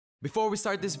Before we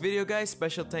start this video, guys,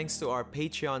 special thanks to our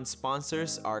Patreon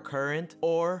sponsors, our current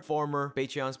or former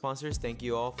Patreon sponsors. Thank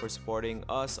you all for supporting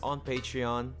us on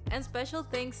Patreon. And special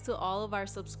thanks to all of our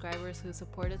subscribers who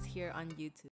support us here on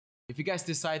YouTube. If you guys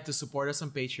decide to support us on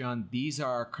Patreon, these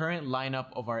are our current lineup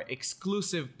of our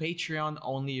exclusive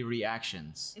Patreon-only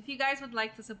reactions. If you guys would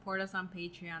like to support us on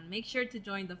Patreon, make sure to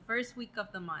join the first week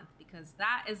of the month because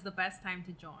that is the best time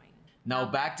to join. Now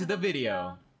back to the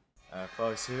video.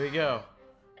 Folks, here we go.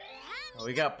 Oh,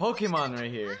 we got Pokemon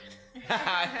right here.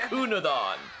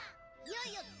 Kunodon.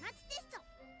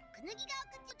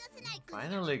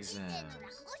 Final exams.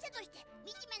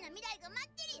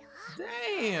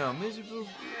 Damn, miserable.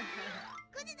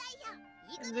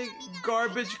 The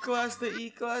garbage class, the E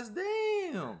class.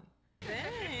 Damn.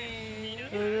 Dang.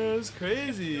 That's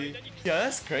crazy. Yeah,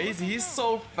 that's crazy. He's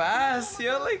so fast.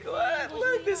 Yeah, like what?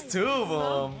 Look, there's two of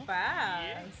them. So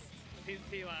fast.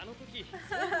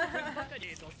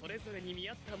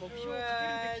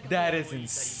 That is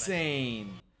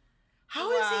insane.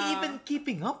 How is he even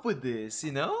keeping up with this,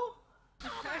 you know?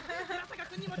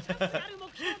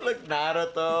 Look,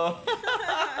 Naruto.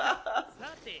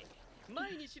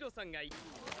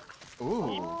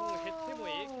 Ooh.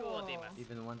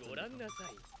 Even one. What?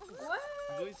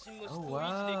 Oh,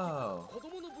 wow.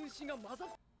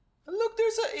 Look,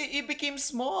 there's a. He became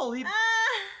small. He.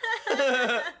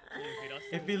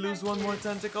 If he lose one more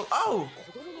tentacle. Oh! Oh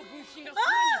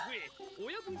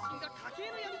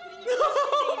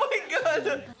my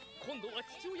god! Oh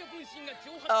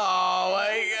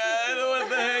my god! What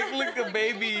the heck? Look, the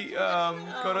baby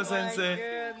Koro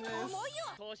sensei.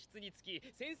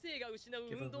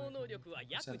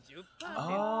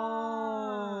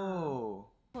 Oh.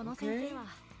 Okay.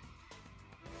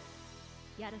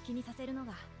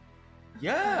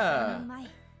 Yeah.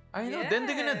 I know. Then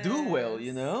they're gonna do well,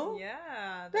 you know?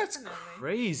 Yeah. That's definitely.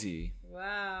 crazy.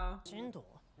 Wow.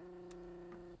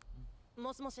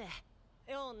 もしもし、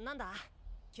よ、なんだ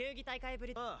球技大会ぶ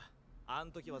り。あ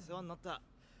ん時は世話になった。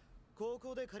高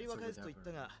校で借りは返すと言っ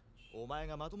たが、お前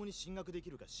がまともに進学でき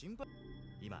るか心配。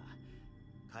今、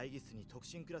会議室に特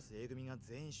進クラス A 組が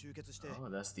全員集結して、自主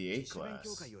勉強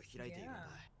会を開いているんだ。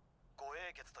護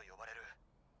衛決と呼ばれる、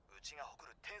うちが誇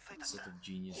る天才たちだ。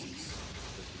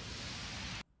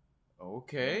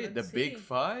Okay, the big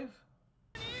five?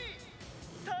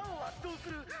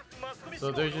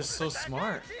 So they're just so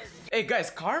smart. Hey guys,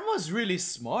 Karma's really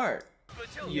smart.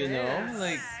 You know,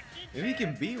 like maybe he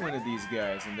can be one of these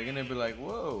guys and they're gonna be like,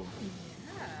 whoa.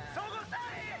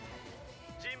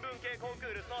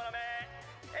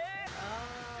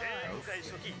 Okay.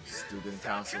 Student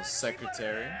council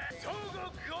secretary.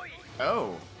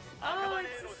 Oh. Oh,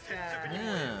 it's so sad.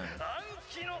 Yeah.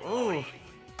 Oh.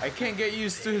 I can't get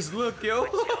used to his look, yo.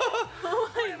 Oh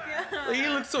my god. Like, he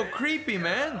looks so creepy,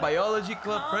 man. Biology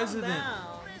club president.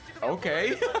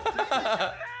 Okay.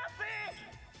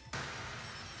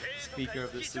 Speaker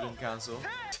of the student council.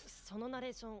 Oh,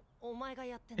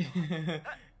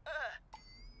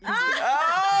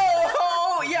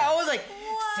 yeah, I was like,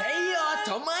 Seiyo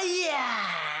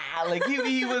Tomaya. Like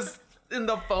he was in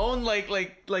the phone like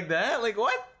that. Like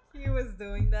what? He was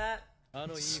doing that.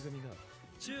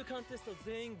 中間テスト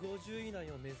全員50以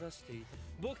内を目指していて、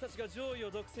僕たちが上位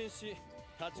を独占し、立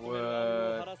ち止める案を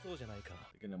晴らそうじゃないか。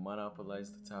They're gonna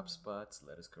monopolize the top spots.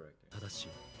 Let us correct it. 正しい。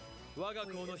我が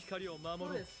校の光を守ろ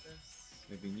う。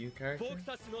 Maybe new character. 僕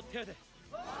たちの手で。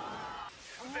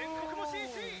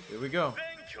 Here we go.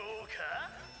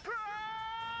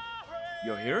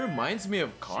 Yo, he reminds me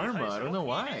of Karma. I don't know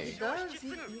why. He does.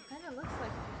 He kind of looks like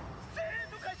him.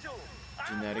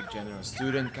 Genetic General,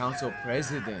 Student Council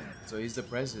President. So he's the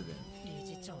president.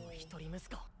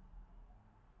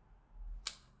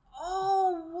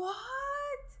 Oh,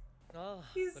 what?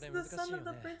 He's the son of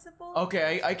the principal?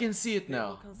 Okay, I can see it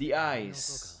now. The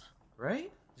eyes.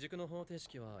 Right?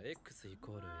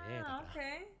 Ah,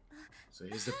 okay. So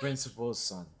he's the principal's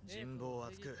son.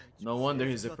 No wonder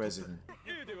he's the president.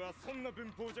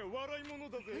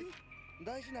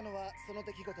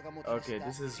 Okay,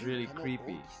 this is really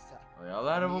creepy. Oh, yeah, a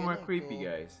lot of them are creepy,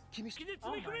 guys.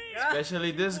 Oh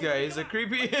Especially this guy is a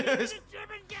creepy.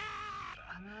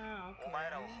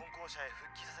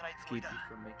 Keep you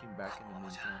from making back in the main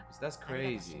campus. That's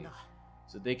crazy.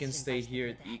 So they can stay here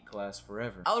at E class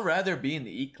forever. I'll rather be in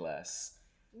the E class.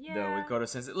 Though with Koro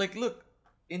Sensei. Like, look,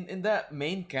 in that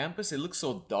main campus, it looks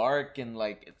so dark and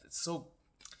like it's so.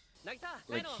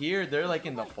 Like here, they're like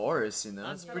in the forest, you know?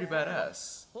 It's pretty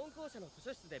badass. I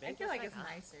feel like it's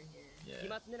nicer here. Yeah.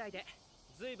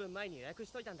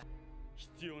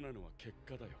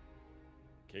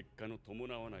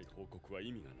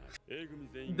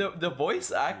 The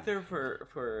voice actor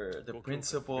for the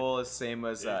principal is same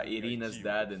as Irina's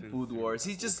dad in Food Wars.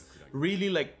 He's just really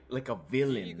like a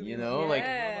villain, you know? Like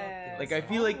I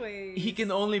feel like he can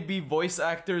only be voice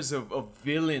actors of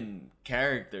villain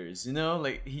characters, you know?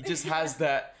 Like he just has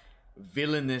that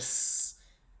villainous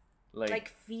like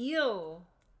feel.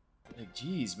 Like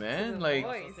geez, man, like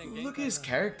look at his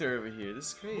character over here.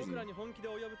 This is crazy. And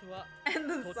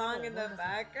the song in the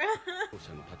background.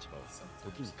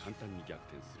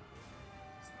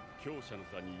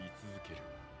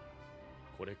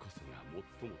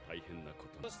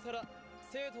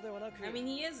 I mean,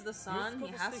 he is the son.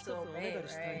 He has to obey,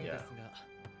 right? Yeah.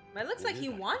 But it looks like he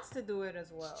wants to do it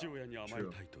as well. True.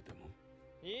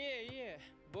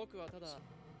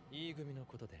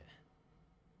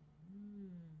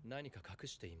 何か隠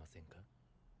していませんか?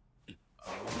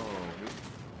 Oh.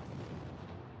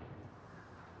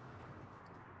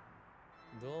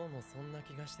 どうもそんな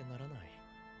気がしてならない。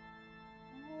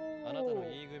あなたの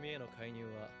E 組への介入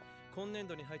は今年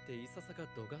度に入っていささか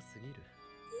度が過ぎる。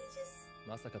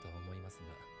まさかとは思いますが、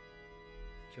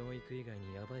教育以外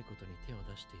にヤバいことに手を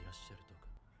出していらっしゃるとか。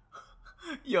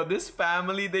Yo, this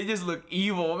family, they just look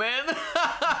evil, man.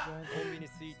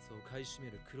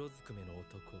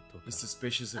 He's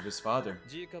suspicious of his father.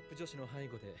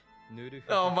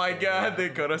 Oh my god, they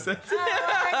got us.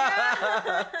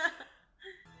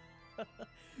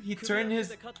 He turned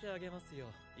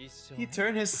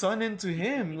his son into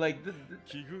him. Like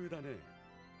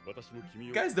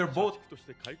guys, they're both.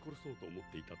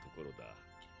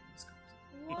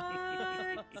 What?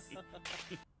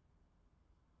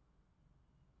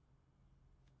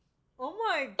 Oh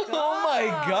my god! Oh my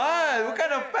god! What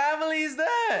kind of family is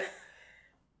that?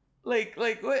 Like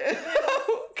what?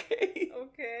 Okay.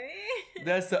 Okay.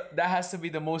 That has to be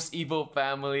the most evil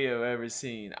family I've ever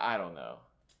seen. I don't know.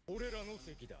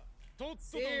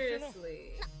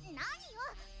 Seriously.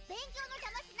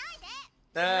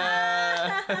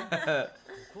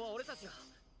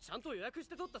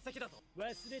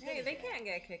 Hey, they can't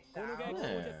get kicked out.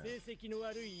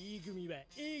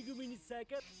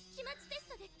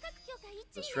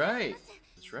 That's right.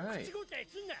 That's right.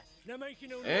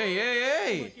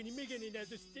 Hey.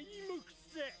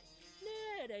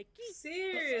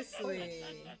 Seriously.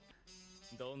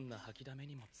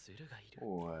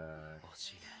 What?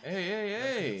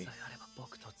 Hey.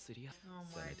 Oh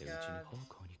my god.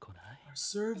 Our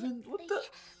servant? What the?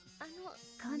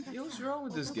 Yo, what's wrong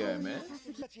with this guy, man?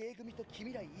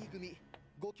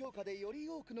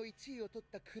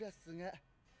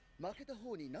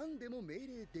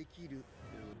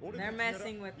 They're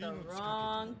messing with the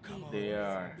wrong people. They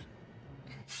are.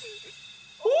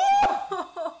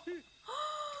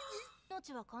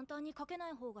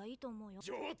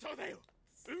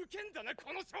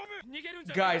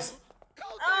 Guys,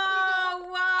 oh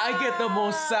wow! I get the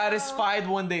most satisfied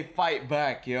when they fight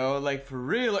back, yo. Like for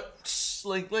real,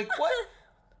 like what?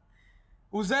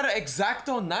 Was that an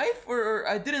X-Acto knife or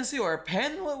I didn't see, or a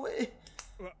pen? What?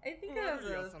 I think it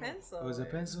was a pencil. It was a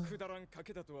pencil.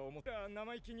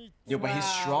 Yo, but he's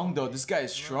strong though. This guy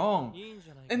is strong.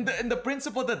 And the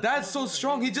principal, the dad's so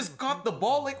strong. He just caught the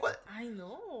ball. Like what? I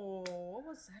know. What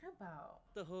was that about?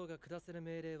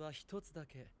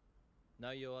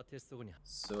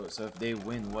 So if they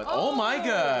win, what? Oh my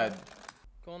god!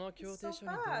 So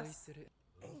fast.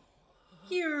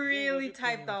 He really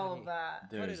typed all of that.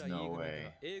 There's no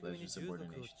way. Pleasure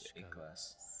subordination to A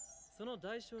class.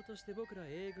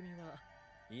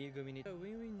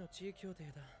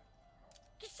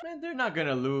 Man, they're not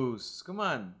gonna lose. Come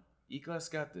on, E class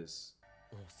got this.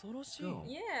 Go.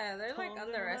 Yeah, they're like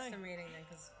underestimating them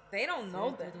because they don't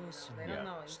know them. They don't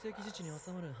know it.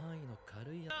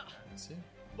 That's it.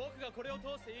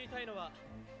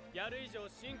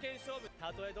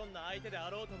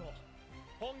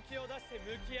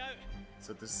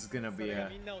 So this is gonna be a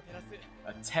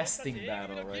testing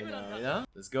battle right now, you know?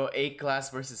 Let's go A class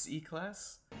versus E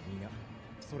class.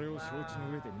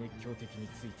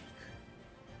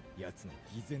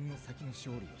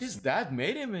 His dad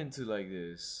made him into like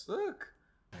this. Look.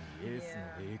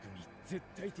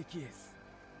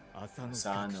 Asano is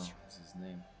his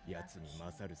name. Yeah,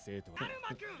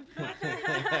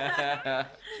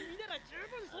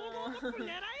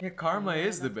 Karma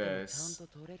is the best.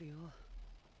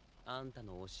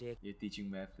 Your teaching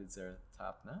methods are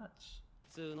top notch.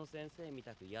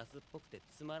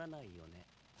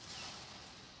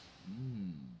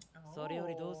 Oh, he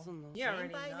already knows.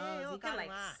 He can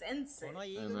like sense it. I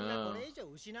know.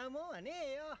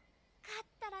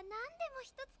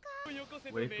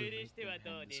 Wait for me to hand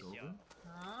this over.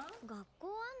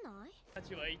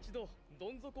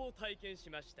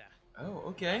 Oh,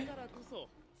 okay.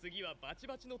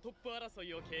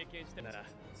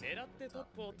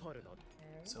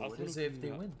 So what is it if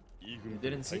they win? You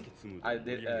didn't say? I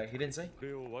did. He didn't say.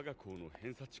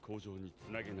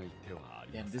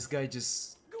 Damn, this guy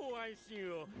just. Oh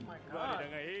my god.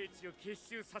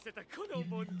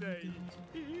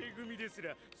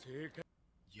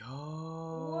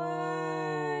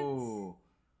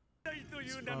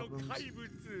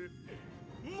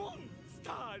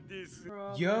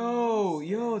 Yo.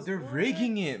 Yo, they're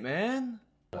rigging it, man.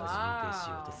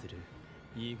 Wow.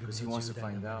 Because he wants to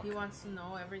find out. He wants to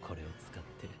know everything.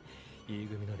 He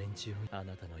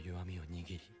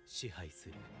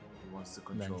wants to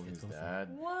control his dad.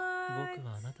 What?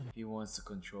 He wants to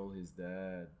control his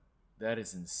dad. That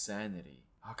is insanity.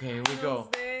 Okay, here we go.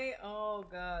 Oh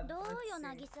god. Yo,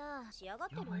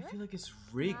 I feel like it's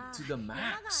rigged to the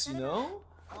max, you know?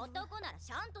 Oh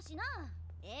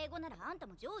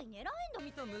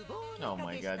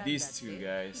my god, these two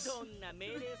guys.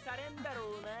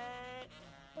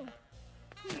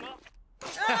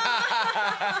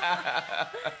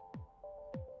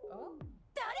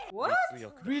 What?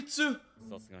 Ritsu!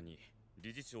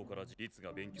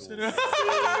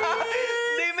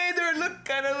 They made her look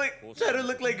kind of like, try to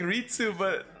look like Ritsu,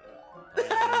 but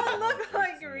Look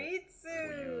like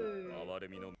Ritsu.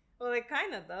 Well, it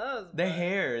kind of does. The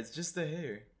hair, it's just the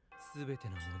hair.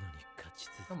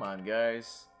 Come on,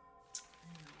 guys.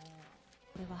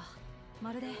 Wow.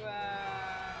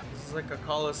 This is like a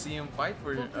Coliseum fight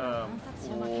for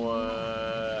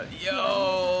what?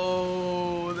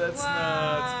 Yo, that's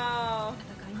nuts.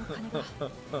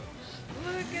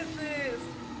 Look at this.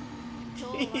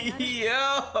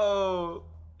 Yo,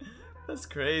 that's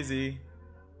crazy.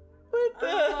 What the?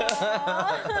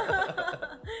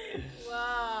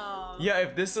 Wow. Yeah,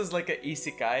 if this was like an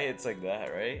isekai, it's like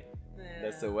that, right?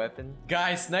 That's the weapon.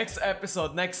 Guys, next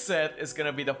episode, next set is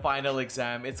gonna be the final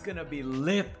exam. It's gonna be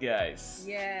lit, guys.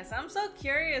 Yes, I'm so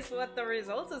curious what the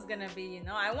results is gonna be, you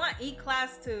know? I want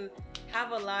E-class to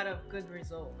have a lot of good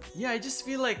results. Yeah, I just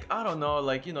feel like, I don't know,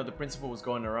 like, you know, the principal was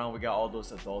going around, we got all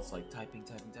those adults like typing.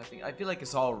 I feel like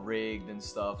it's all rigged and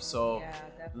stuff, so... Yeah,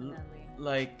 definitely.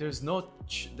 Like, there's no...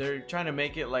 they're trying to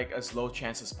make it like as low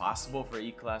chance as possible for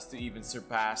E-class to even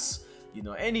surpass, you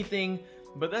know, anything.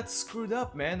 But that's screwed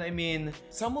up, man. I mean,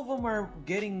 some of them are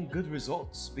getting good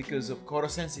results because of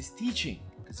Koro-sensei's teaching.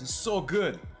 Because he's so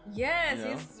good. Yes, you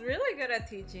know? He's really good at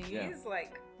teaching. Yeah. He's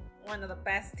like one of the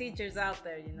best teachers out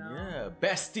there, you know? Yeah,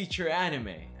 best teacher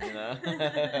anime, you know?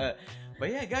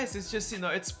 But yeah, guys, it's just, you know,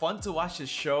 it's fun to watch this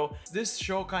show. This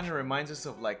show kind of reminds us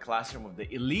of like Classroom of the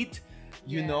Elite.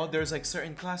 You know, there's like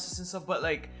certain classes and stuff, but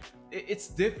like, it's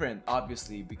different,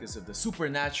 obviously, because of the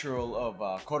supernatural of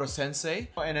Koro-sensei.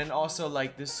 And then also,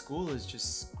 like, this school is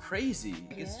just crazy.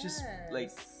 It's just,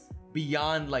 like,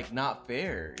 beyond, like, not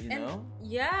fair, you know?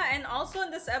 Yeah, and also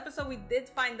in this episode, we did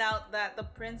find out that the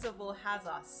principal has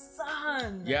a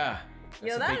son. Yeah.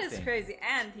 Yo, that is crazy.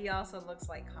 And he also looks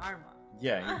like Karma.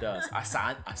 Yeah, he does.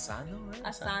 Asano, right?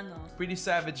 Asano. Pretty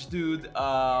savage dude.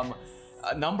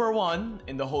 Number one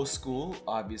in the whole school,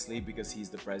 obviously, because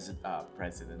he's the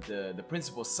the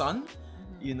principal's son,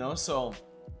 you know, so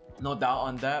no doubt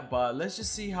on that. But let's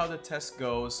just see how the test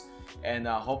goes, and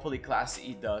hopefully Class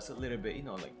E does a little bit, you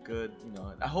know, like good, you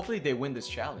know. Hopefully they win this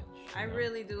challenge. I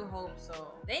really do hope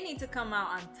so. They need to come out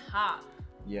on top.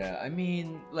 Yeah, I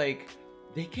mean, like,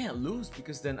 they can't lose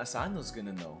because then Asano's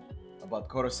gonna know about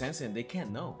Koro-sensei and they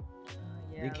can't know.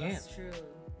 Yeah, they can't. That's true.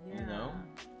 Yeah. You know?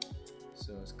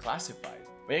 So it's classified.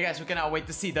 But yeah, guys, we cannot wait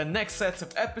to see the next sets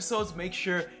of episodes. Make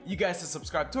sure you guys to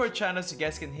subscribe to our channel so you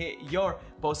guys can hit your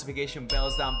post notification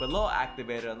bells down below,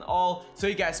 activate it on all, so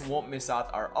you guys won't miss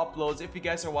out our uploads. If you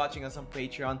guys are watching us on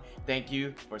Patreon, thank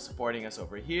you for supporting us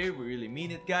over here. We really mean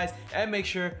it, guys. And make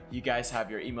sure you guys have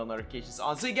your email notifications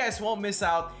on so you guys won't miss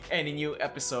out any new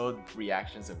episode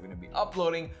reactions that we're going to be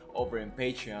uploading over in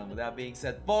Patreon. With that being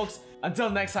said, folks, until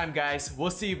next time, guys,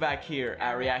 we'll see you back here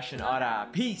at Reaction Aura.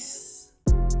 Peace!